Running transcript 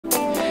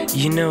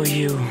You know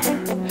you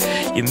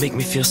make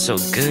me feel so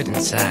good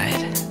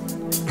inside.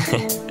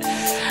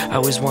 I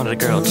always wanted a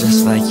girl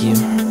just like you.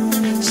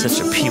 Such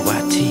a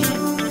PYT,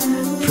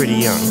 pretty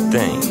young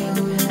thing.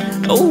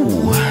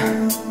 Oh,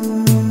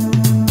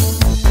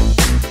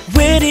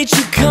 where did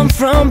you come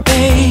from,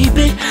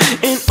 baby?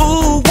 And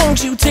ooh,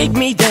 won't you take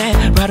me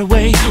there right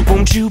away?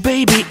 Won't you,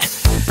 baby?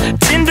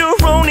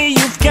 Tenderoni,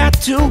 you've got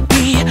to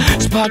be.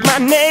 Spark my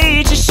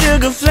nature,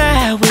 sugar,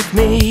 fly with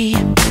me.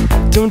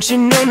 Don't you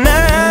know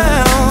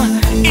now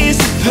is